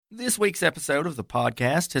This week's episode of the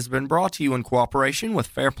podcast has been brought to you in cooperation with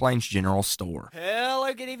Fair Plains General Store.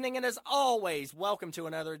 Hello, good evening, and as always, welcome to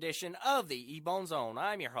another edition of the E-Bone Zone.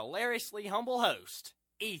 I'm your hilariously humble host,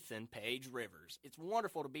 Ethan Page Rivers. It's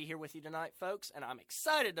wonderful to be here with you tonight, folks, and I'm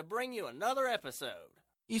excited to bring you another episode.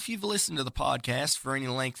 If you've listened to the podcast for any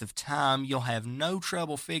length of time, you'll have no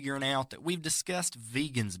trouble figuring out that we've discussed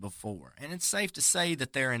vegans before, and it's safe to say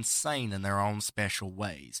that they're insane in their own special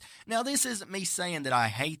ways. Now, this isn't me saying that I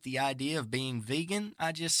hate the idea of being vegan,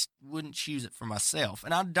 I just wouldn't choose it for myself,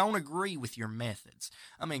 and I don't agree with your methods.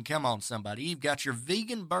 I mean, come on, somebody, you've got your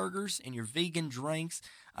vegan burgers and your vegan drinks.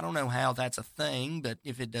 I don't know how that's a thing, but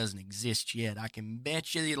if it doesn't exist yet, I can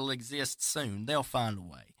bet you it'll exist soon. They'll find a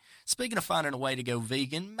way. Speaking of finding a way to go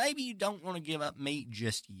vegan, maybe you don't want to give up meat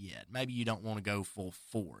just yet. Maybe you don't want to go full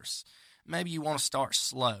force. Maybe you want to start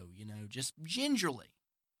slow, just gingerly.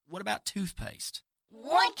 What about toothpaste?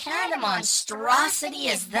 What kind of monstrosity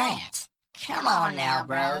is that? Come on now,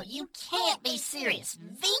 bro. You can't be serious.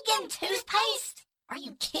 Vegan toothpaste? Are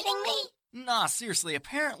you kidding me? Nah, seriously.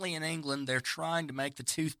 Apparently in England, they're trying to make the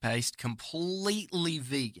toothpaste completely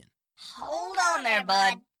vegan. Hold on there,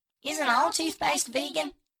 bud. Isn't all toothpaste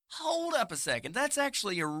vegan? Hold up a second. That's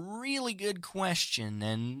actually a really good question,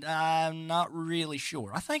 and I'm not really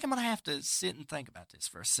sure. I think I'm going to have to sit and think about this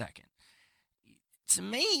for a second. To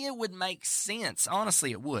me, it would make sense.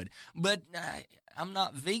 Honestly, it would. But I'm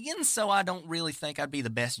not vegan, so I don't really think I'd be the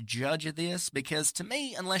best judge of this, because to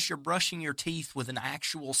me, unless you're brushing your teeth with an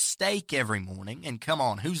actual steak every morning, and come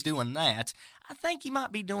on, who's doing that? I think you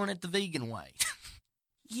might be doing it the vegan way.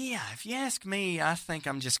 Yeah, if you ask me, I think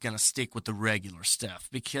I'm just going to stick with the regular stuff,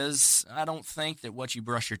 because I don't think that what you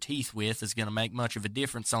brush your teeth with is going to make much of a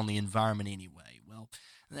difference on the environment anyway. Well,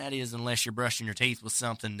 that is, unless you're brushing your teeth with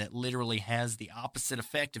something that literally has the opposite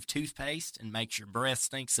effect of toothpaste and makes your breath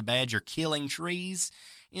stink so bad you're killing trees.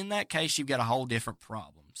 In that case, you've got a whole different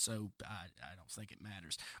problem, so I don't think it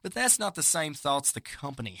matters. But that's not the same thoughts the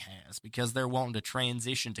company has, because they're wanting to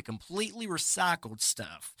transition to completely recycled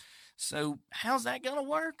stuff. So how's that going to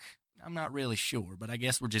work? I'm not really sure, but I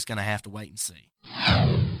guess we're just going to have to wait and see.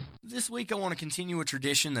 This week I want to continue a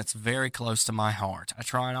tradition that's very close to my heart. I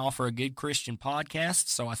try and offer a good Christian podcast,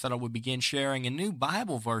 so I thought I would begin sharing a new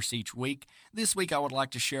Bible verse each week. This week I would like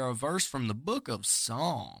to share a verse from the book of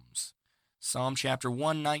Psalms. Psalm chapter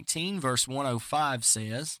 119, verse 105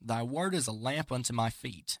 says, "Thy word is a lamp unto my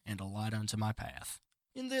feet, and a light unto my path."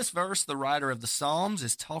 In this verse, the writer of the Psalms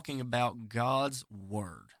is talking about God's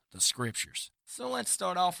word, the scriptures. So let's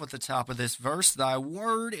start off with the top of this verse. Thy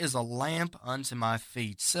word is a lamp unto my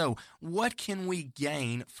feet. So what can we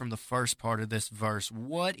gain from the first part of this verse?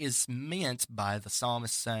 What is meant by the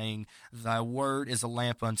psalmist saying, thy word is a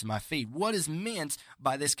lamp unto my feet? What is meant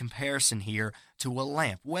by this comparison here to a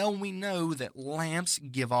lamp? Well, we know that lamps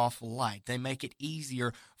give off light. They make it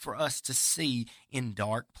easier for us to see in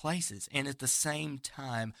dark places. And at the same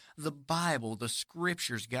time, the Bible, the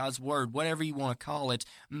scriptures, God's word, whatever you want to call it,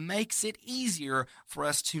 makes it easier for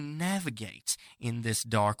us to navigate in this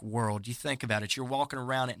dark world. You think about it. You're walking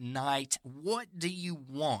around at night. What do you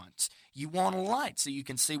want? You want a light so you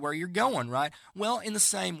can see where you're going, right? Well, in the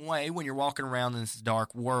same way, when you're walking around in this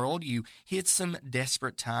dark world, you hit some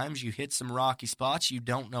desperate times, you hit some rocky spots, you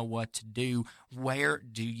don't know what to do. Where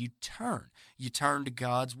do you turn? You turn to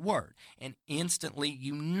God's word, and instantly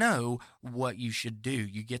you know what you should do.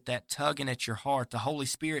 You get that tugging at your heart, the Holy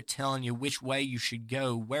Spirit telling you which way you should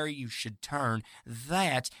go, where you should turn.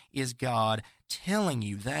 That is God telling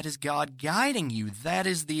you. That is God guiding you. That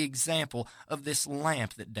is the example of this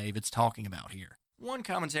lamp that David's talking about here. One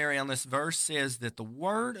commentary on this verse says that the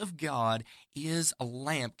Word of God is a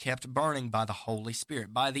lamp kept burning by the Holy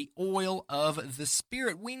Spirit, by the oil of the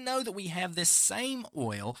Spirit. We know that we have this same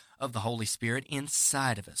oil of the Holy Spirit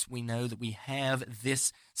inside of us. We know that we have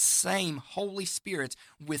this same Holy Spirit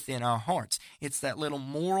within our hearts. It's that little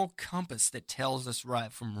moral compass that tells us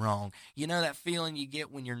right from wrong. You know that feeling you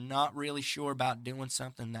get when you're not really sure about doing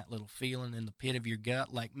something, that little feeling in the pit of your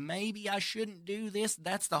gut, like maybe I shouldn't do this?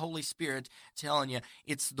 That's the Holy Spirit telling you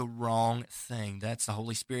it's the wrong thing. That's the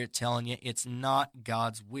Holy Spirit telling you it's not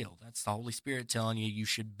God's will. That's the Holy Spirit telling you you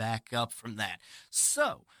should back up from that.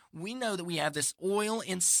 So we know that we have this oil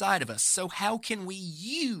inside of us. So how can we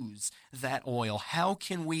use that oil? How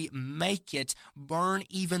can we make it burn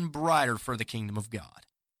even brighter for the kingdom of God?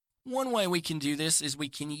 One way we can do this is we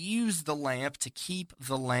can use the lamp to keep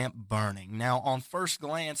the lamp burning. Now, on first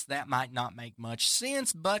glance, that might not make much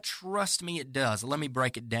sense, but trust me, it does. Let me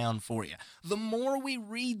break it down for you. The more we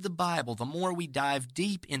read the Bible, the more we dive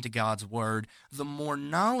deep into God's Word, the more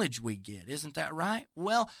knowledge we get. Isn't that right?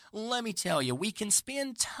 Well, let me tell you, we can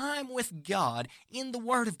spend time with God in the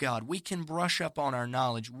Word of God. We can brush up on our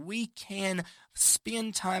knowledge. We can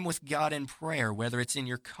spend time with God in prayer, whether it's in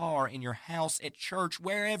your car, in your house, at church,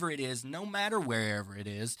 wherever it is, no matter wherever it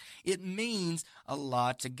is. It means a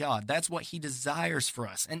lot to God. That's what He desires for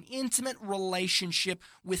us, an intimate relationship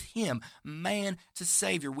with Him, man to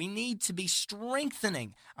Savior. We need to be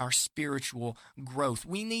strengthening our spiritual growth.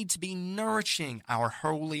 We need to be nourishing our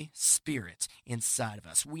Holy Spirit inside of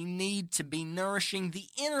us. We need to be nourishing the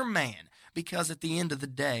inner man, because at the end of the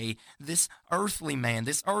day, this earthly man,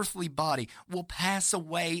 this earthly body will pass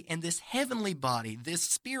away, and this heavenly body, this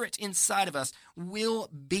spirit inside of us, will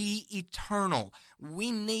be eternal.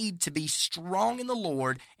 We need to be strong in the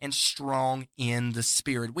Lord and strong in the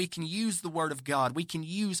Spirit. We can use the Word of God. We can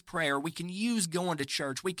use prayer. We can use going to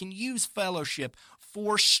church. We can use fellowship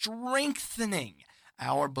for strengthening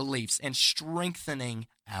our beliefs and strengthening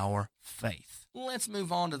our faith. Let's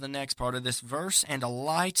move on to the next part of this verse. And a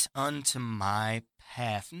light unto my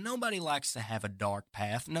path. Nobody likes to have a dark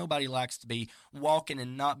path. Nobody likes to be walking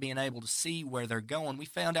and not being able to see where they're going. We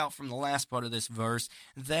found out from the last part of this verse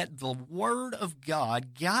that the Word of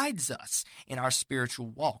God guides us in our spiritual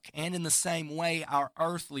walk. And in the same way, our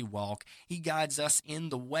earthly walk, He guides us in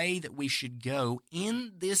the way that we should go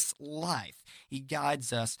in this life. He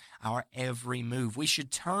guides us our every move. We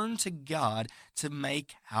should turn to God to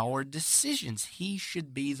make our decisions. He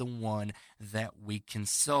should be the one that we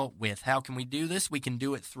consult with. How can we do this? We can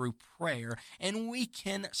do it through prayer, and we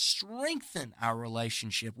can strengthen our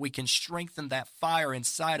relationship. We can strengthen that fire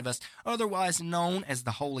inside of us, otherwise known as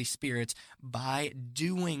the Holy Spirit, by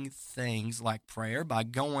doing things like prayer, by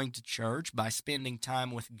going to church, by spending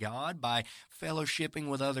time with God, by fellowshipping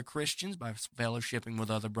with other Christians, by fellowshipping with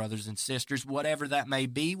other brothers and sisters, whatever that may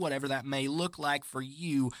be, whatever that may look like for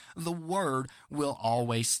you, the Word will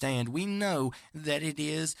always stand. We know that it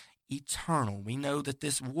is eternal. We know that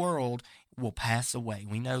this world will pass away.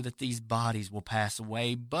 We know that these bodies will pass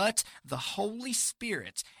away, but the Holy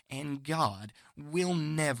Spirit and God will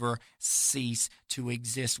never cease to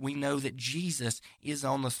exist. We know that Jesus is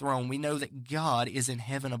on the throne. We know that God is in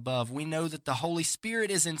heaven above. We know that the Holy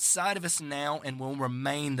Spirit is inside of us now and will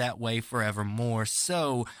remain that way forevermore.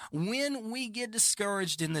 So when we get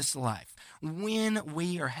discouraged in this life, when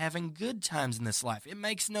we are having good times in this life, it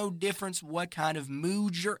makes no difference what kind of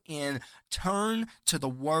mood you're in. Turn to the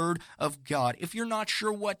Word of God. If you're not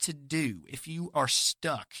sure what to do, if you are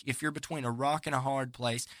stuck, if you're between a rock and a hard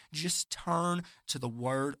place, just turn to the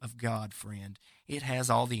Word of God, friend. It has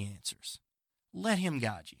all the answers. Let Him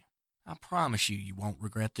guide you. I promise you, you won't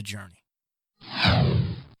regret the journey.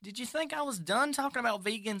 Did you think I was done talking about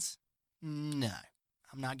vegans? No,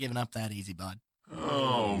 I'm not giving up that easy, bud.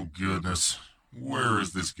 Oh, goodness. Where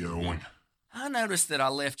is this going? I noticed that I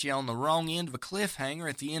left you on the wrong end of a cliffhanger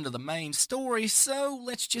at the end of the main story, so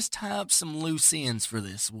let's just tie up some loose ends for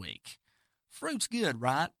this week. Fruit's good,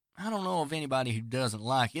 right? I don't know of anybody who doesn't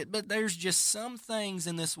like it, but there's just some things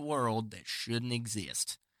in this world that shouldn't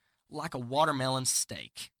exist. Like a watermelon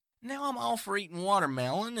steak. Now, I'm all for eating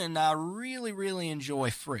watermelon, and I really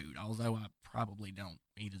enjoy fruit, although I probably don't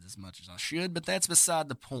eat it as much as I should, but that's beside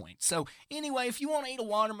the point. So anyway, if you want to eat a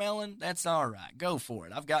watermelon, that's all right. Go for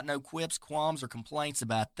it. I've got no quips, qualms, or complaints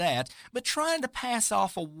about that. But trying to pass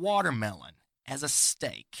off a watermelon as a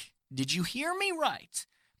steak, did you hear me right?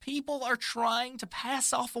 People are trying to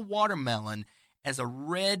pass off a watermelon as a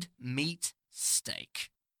red meat steak.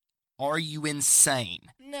 Are you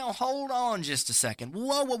insane? Now, hold on just a second.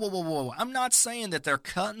 Whoa. I'm not saying that they're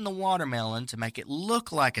cutting the watermelon to make it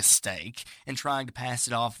look like a steak and trying to pass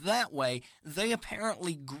it off that way. They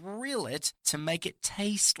apparently grill it to make it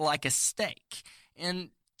taste like a steak. And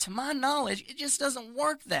to my knowledge, it just doesn't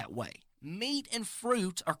work that way. Meat and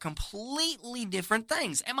fruit are completely different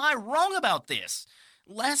things. Am I wrong about this?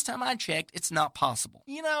 Last time I checked, it's not possible.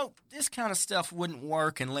 You know, this kind of stuff wouldn't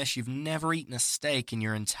work unless you've never eaten a steak in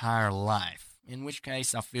your entire life, in which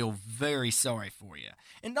case I feel very sorry for you.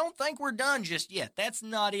 And don't think we're done just yet. That's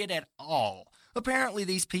not it at all. Apparently,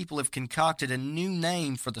 these people have concocted a new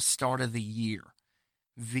name for the start of the year.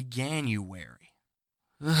 Veganuary.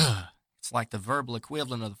 Ugh. It's like the verbal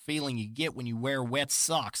equivalent of the feeling you get when you wear wet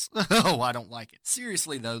socks. Oh, I don't like it.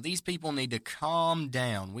 Seriously, though, these people need to calm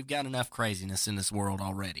down. We've got enough craziness in this world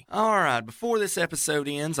already. All right, before this episode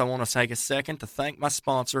ends, I want to take a second to thank my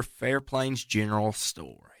sponsor, Fair Plains General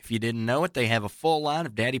Store. If you didn't know it, they have a full line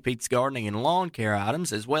of Daddy Pete's gardening and lawn care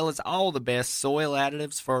items, as well as all the best soil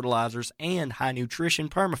additives, fertilizers, and high-nutrition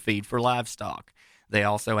permafeed for livestock. They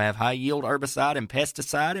also have high-yield herbicide and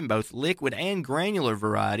pesticide in both liquid and granular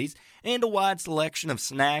varieties, and a wide selection of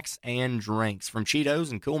snacks and drinks, from Cheetos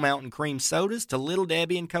and Cool Mountain cream sodas to Little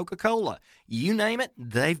Debbie and Coca-Cola. You name it,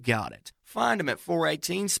 they've got it. Find them at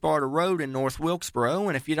 418 Sparta Road in North Wilkesboro,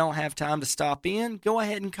 and if you don't have time to stop in, go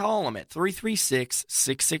ahead and call them at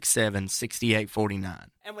 336-667-6849.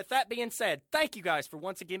 And with that being said, thank you guys for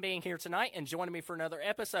once again being here tonight and joining me for another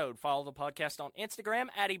episode. Follow the podcast on Instagram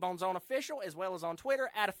at eBonesOnOfficial, as well as on Twitter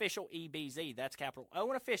at OfficialEBZ. That's capital O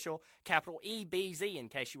and official, capital EBZ, in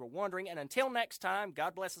case you were wondering. And until next time,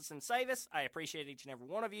 God bless us and save us. I appreciate each and every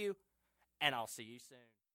one of you, and I'll see you soon.